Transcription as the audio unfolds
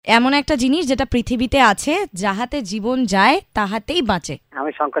এমন একটা জিনিস যেটা পৃথিবীতে আছে, যাহাতে জীবন যায় তাহাতেই বাঁচে।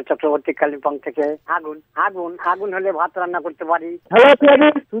 আমি শঙ্কর চক্রবর্তী, কালিম্পং থেকে। আগুন। আগুন আগুন হলে ভাত রান্না করতে পারি।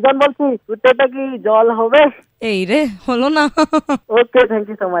 হ্যালো সুজন বলছি, উত্তরটা কি জল হবে? এই রে, হলো না। ওকে, thank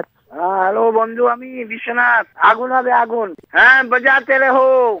you so much. Hello বন্ধু, আমি বিশ্বনাথ। আগুন হবে আগুন। হ্যাঁ, বাজাতে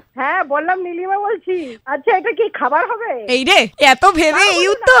রহো। হ্যাঁ বললাম, নীলিমা বলছি। আচ্ছা, এটা কি খাবার হবে? এই রে, এত ভেবে এই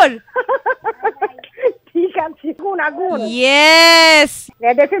উত্তর। ঠিক আছে, আগুন আগুন। ইয়েস।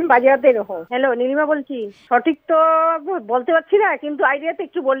 রেড এফএম বাজাতে রহো। হ্যালো, নীলিমা বলছি। সঠিক তো বলতে পারছি না, কিন্তু আইডিয়াতে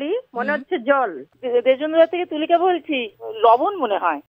একটু বলি। মনে হচ্ছে জল। তেজেন্দ্রা থেকে তুলিকা বলছি। লবণ মনে হয়।